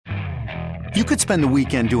You could spend the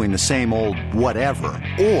weekend doing the same old whatever,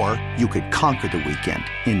 or you could conquer the weekend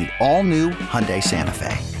in the all-new Hyundai Santa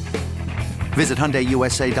Fe. Visit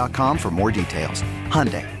HyundaiUSA.com for more details.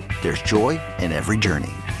 Hyundai, there's joy in every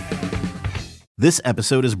journey. This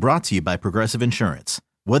episode is brought to you by Progressive Insurance.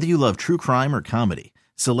 Whether you love true crime or comedy,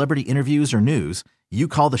 celebrity interviews or news, you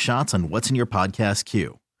call the shots on what's in your podcast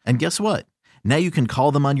queue. And guess what? Now you can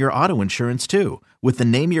call them on your auto insurance too with the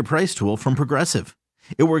Name Your Price tool from Progressive.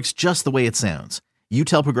 It works just the way it sounds. You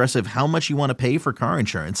tell Progressive how much you want to pay for car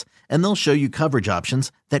insurance, and they'll show you coverage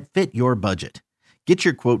options that fit your budget. Get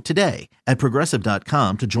your quote today at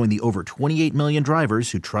Progressive.com to join the over 28 million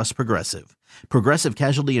drivers who trust Progressive. Progressive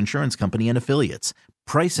Casualty Insurance Company and Affiliates.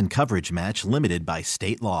 Price and coverage match limited by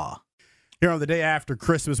state law. Here on the day after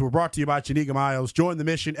Christmas, we're brought to you by Chiniga Miles. Join the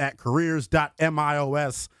mission at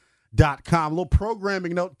careers.mios.com. A little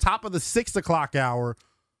programming note, top of the 6 o'clock hour.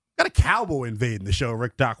 Got a Cowboy invading the show,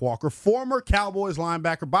 Rick Doc Walker. Former Cowboys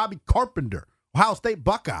linebacker Bobby Carpenter, Ohio State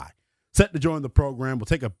Buckeye, set to join the program. We'll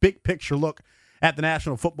take a big picture look at the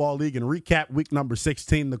National Football League and recap week number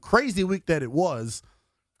 16, the crazy week that it was.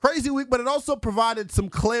 Crazy week, but it also provided some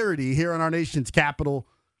clarity here in our nation's capital.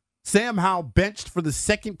 Sam Howell benched for the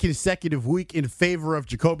second consecutive week in favor of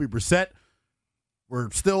Jacoby Brissett.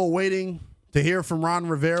 We're still waiting to hear from Ron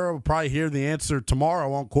Rivera. We'll probably hear the answer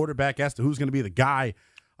tomorrow on quarterback as to who's going to be the guy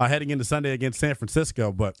heading into Sunday against San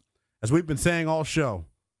Francisco. But as we've been saying all show,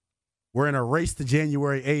 we're in a race to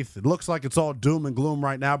January 8th. It looks like it's all doom and gloom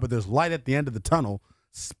right now, but there's light at the end of the tunnel.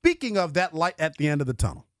 Speaking of that light at the end of the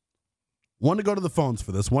tunnel, want to go to the phones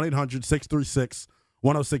for this.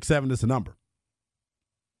 1-800-636-1067 is the number.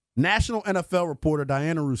 National NFL reporter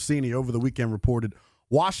Diana Rossini over the weekend reported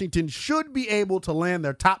Washington should be able to land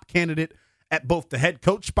their top candidate at both the head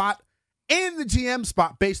coach spot and the GM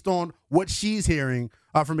spot based on what she's hearing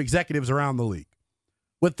from executives around the league.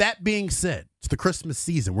 With that being said, it's the Christmas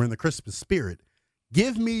season. We're in the Christmas spirit.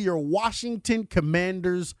 Give me your Washington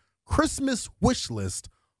Commanders Christmas wish list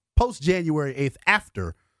post-January 8th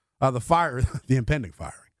after the impending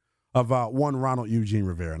firing of one Ronald Eugene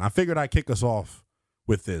Rivera. And I figured I'd kick us off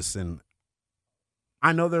with this. And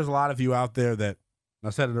I know there's a lot of you out there that, and I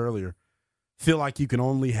said it earlier, feel like you can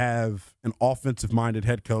only have an offensive-minded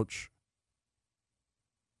head coach.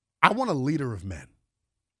 I want a leader of men.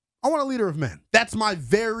 That's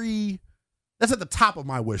at the top of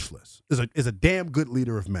my wish list, is a damn good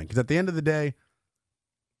leader of men. Because at the end of the day,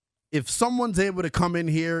 if someone's able to come in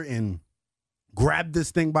here and grab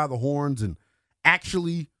this thing by the horns and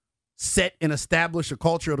actually set and establish a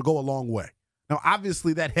culture, it'll go a long way. Now,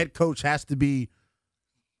 obviously, that head coach has to be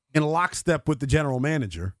in lockstep with the general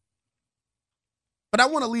manager. But I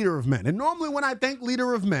want a leader of men. And normally when I think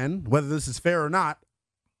leader of men, whether this is fair or not,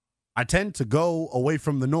 I tend to go away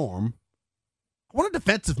from the norm. I want a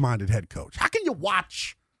defensive-minded head coach. How can you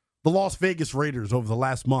watch the Las Vegas Raiders over the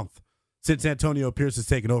last month since Antonio Pierce has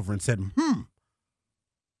taken over and said,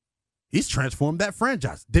 he's transformed that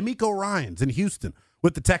franchise. DeMeco Ryans in Houston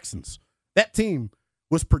with the Texans. That team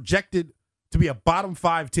was projected to be a bottom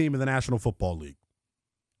 5 team in the National Football League.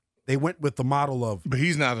 They went with the model of... But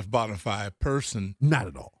he's not a bottom 5 person. Not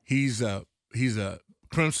at all. He's a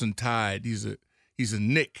Crimson Tide. He's a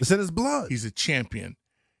Knick. It's in his blood. He's a champion.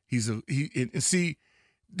 And see,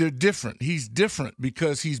 they're different. He's different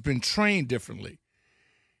because he's been trained differently.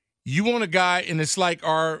 You want a guy, and it's like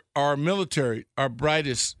our military, our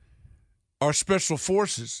brightest, our special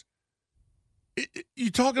forces.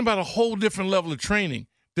 You're talking about a whole different level of training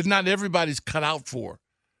that not everybody's cut out for.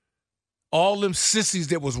 All them sissies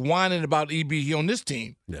that was whining about EB on this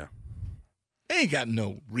team. Yeah. They ain't got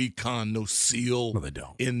no recon, no SEAL they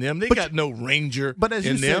don't. in them. They got no Ranger but as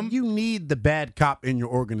you in them. said, you need the bad cop in your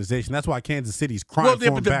organization. That's why Kansas City's crying for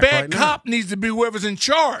him but the back bad right cop now. needs to be whoever's in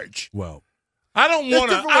charge. Well, I don't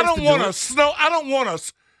want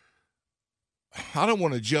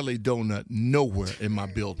a jelly donut nowhere in my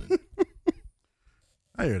building.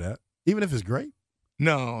 I hear that. Even if it's great?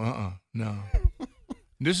 No.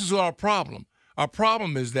 This is our problem. Our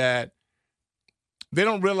problem is that they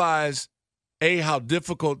don't realize, how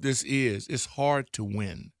difficult this is. It's hard to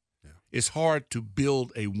win. Yeah. It's hard to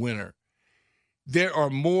build a winner. There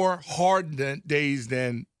are more hard days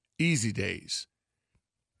than easy days.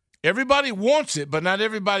 Everybody wants it, but not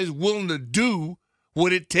everybody's willing to do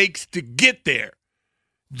what it takes to get there.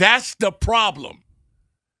 That's the problem.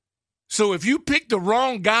 So if you pick the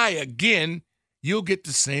wrong guy again, you'll get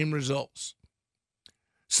the same results.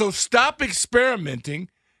 So stop experimenting.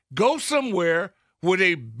 Go somewhere where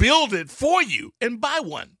they build it for you and buy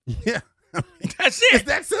one. Yeah. That's it. It's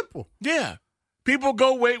that simple. Yeah. People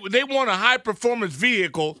go wait. They want a high-performance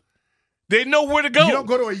vehicle They know where to go. You don't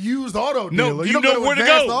go to a used auto dealer. No, you don't know go to where to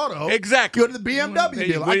Advanced go. Auto. Exactly. You go to the BMW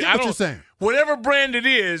dealer. I get what you're saying. Whatever brand it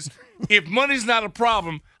is, if money's not a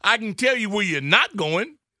problem, I can tell you where you're not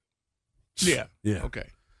going. Yeah. Yeah. Okay.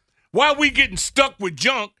 Why are we getting stuck with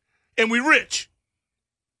junk and we rich?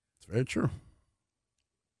 It's very true.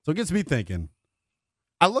 So it gets me thinking.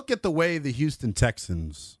 I look at the way the Houston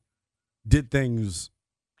Texans did things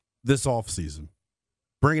this offseason,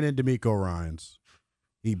 bringing in D'Amico Ryans.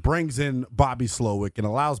 He brings in Bobby Slowick and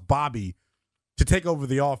allows Bobby to take over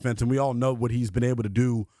the offense, and we all know what he's been able to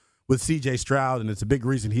do with C.J. Stroud, and it's a big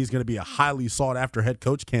reason he's going to be a highly sought-after head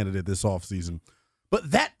coach candidate this offseason.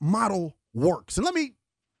 But that model works. And let me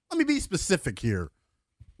be specific here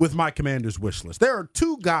with my Commanders wish list. There are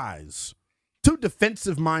two guys, two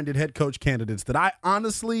defensive-minded head coach candidates that I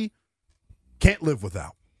honestly can't live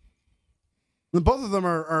without. And both of them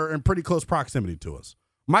are in pretty close proximity to us.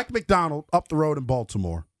 Mike McDonald up the road in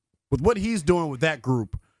Baltimore, with what he's doing with that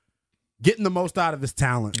group, getting the most out of his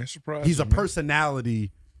talent. I'm surprised. He's a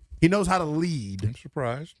personality. He knows how to lead. I'm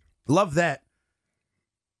surprised. Love that.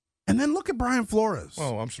 And then look at Brian Flores.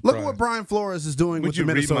 Oh, I'm surprised. Look at what Brian Flores is doing with the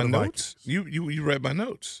Minnesota Vikings. You read my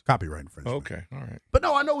notes. Copyright infringement. Okay, all right. But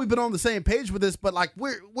no, I know we've been on the same page with this, but like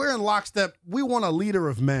we're in lockstep. We want a leader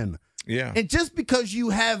of men. Yeah. And just because you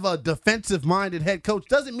have a defensive-minded head coach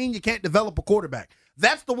doesn't mean you can't develop a quarterback.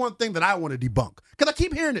 That's the one thing that I want to debunk. Because I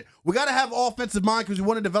keep hearing it. We got to have offensive mind because we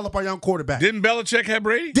want to develop our young quarterback. Didn't Belichick have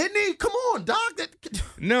Brady? Didn't he? Come on, Doc.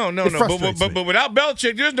 No. But without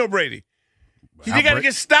Belichick, there's no Brady. You got to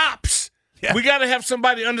get stops. Yeah. We got to have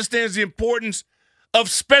somebody who understands the importance of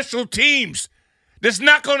special teams. That's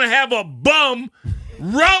not going to have a bum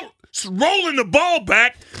rolling the ball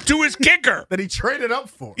back to his kicker. That he traded up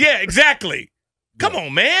for. Yeah, exactly. Come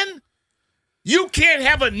on, man. You can't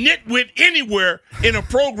have a nitwit anywhere in a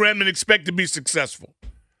program and expect to be successful.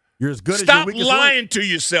 You're as good Stop as your weakest lying link. to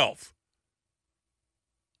yourself.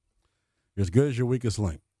 You're as good as your weakest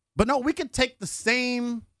link. But no, we can take the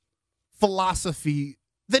same philosophy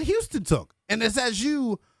that Houston took. And as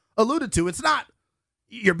you alluded to, it's not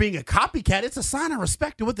you're being a copycat. It's a sign of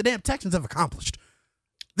respect to what the damn Texans have accomplished.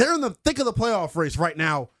 They're in the thick of the playoff race right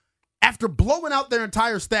now. After blowing out their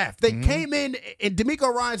entire staff, they came in and D'Amico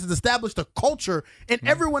Ryans has established a culture and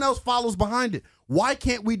everyone else follows behind it. Why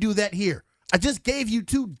can't we do that here? I just gave you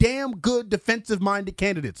two damn good defensive-minded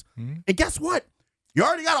candidates. And guess what? You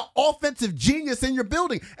already got an offensive genius in your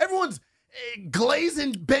building. Everyone's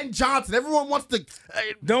glazing Ben Johnson. Everyone wants to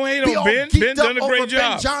don't hate be on all Ben. geeked Ben's up done a over great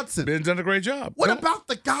job. Ben Johnson. Ben's done a great job. What about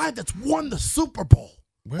the guy that's won the Super Bowl?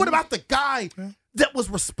 What about the guy that was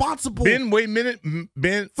responsible? Ben may win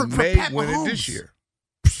it this year.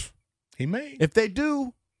 He may. If they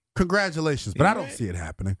do, congratulations. But I don't see it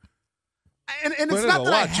happening. And it's not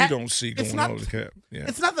that I you don't see going on.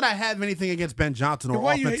 It's not that I have anything against Ben Johnson or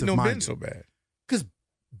why you offensive hating on minded. Ben so bad? Because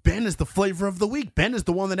Ben is the flavor of the week. Ben is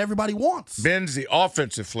the one that everybody wants. Ben's the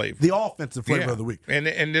offensive flavor. The offensive flavor of the week. And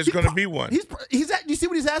there's going to be one. You see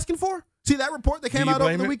what he's asking for? See that report that came out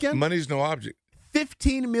over the weekend? Money's no object.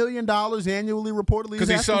 $15 million annually, reportedly. Because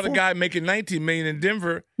he saw the guy making $19 million in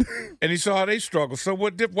Denver, and he saw how they struggle. So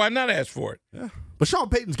why not ask for it? Yeah. But Sean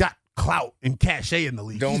Payton's got clout and cachet in the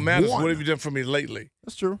league. Don't matter. What have you done for me lately?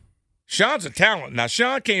 That's true. Sean's a talent. Now,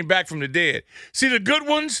 Sean came back from the dead. See, the good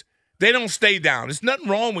ones, they don't stay down. There's nothing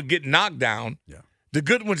wrong with getting knocked down. Yeah. The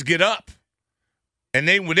good ones get up. And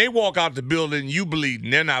when they walk out the building, you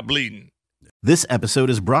bleeding. They're not bleeding. This episode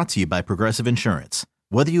is brought to you by Progressive Insurance.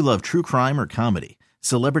 Whether you love true crime or comedy,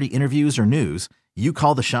 celebrity interviews or news, you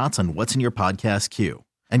call the shots on what's in your podcast queue.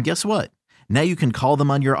 And guess what? Now you can call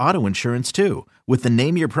them on your auto insurance too with the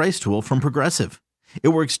Name Your Price tool from Progressive. It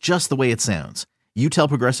works just the way it sounds. You tell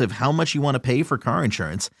Progressive how much you want to pay for car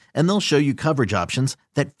insurance, and they'll show you coverage options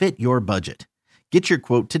that fit your budget. Get your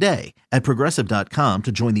quote today at Progressive.com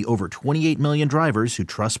to join the over 28 million drivers who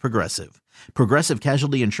trust Progressive. Progressive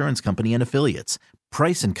Casualty Insurance Company and Affiliates.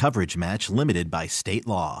 Price and coverage match limited by state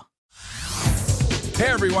law. Hey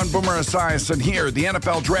everyone, Boomer Esiason here. The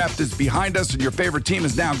NFL Draft is behind us and your favorite team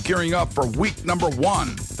is now gearing up for week number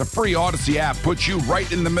 1. The free Odyssey app puts you right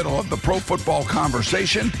in the middle of the pro football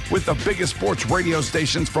conversation with the biggest sports radio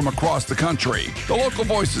stations from across the country. The local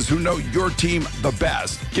voices who know your team the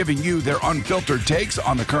best, giving you their unfiltered takes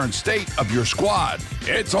on the current state of your squad.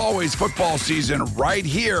 It's always football season right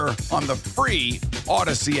here on the free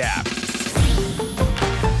Odyssey app.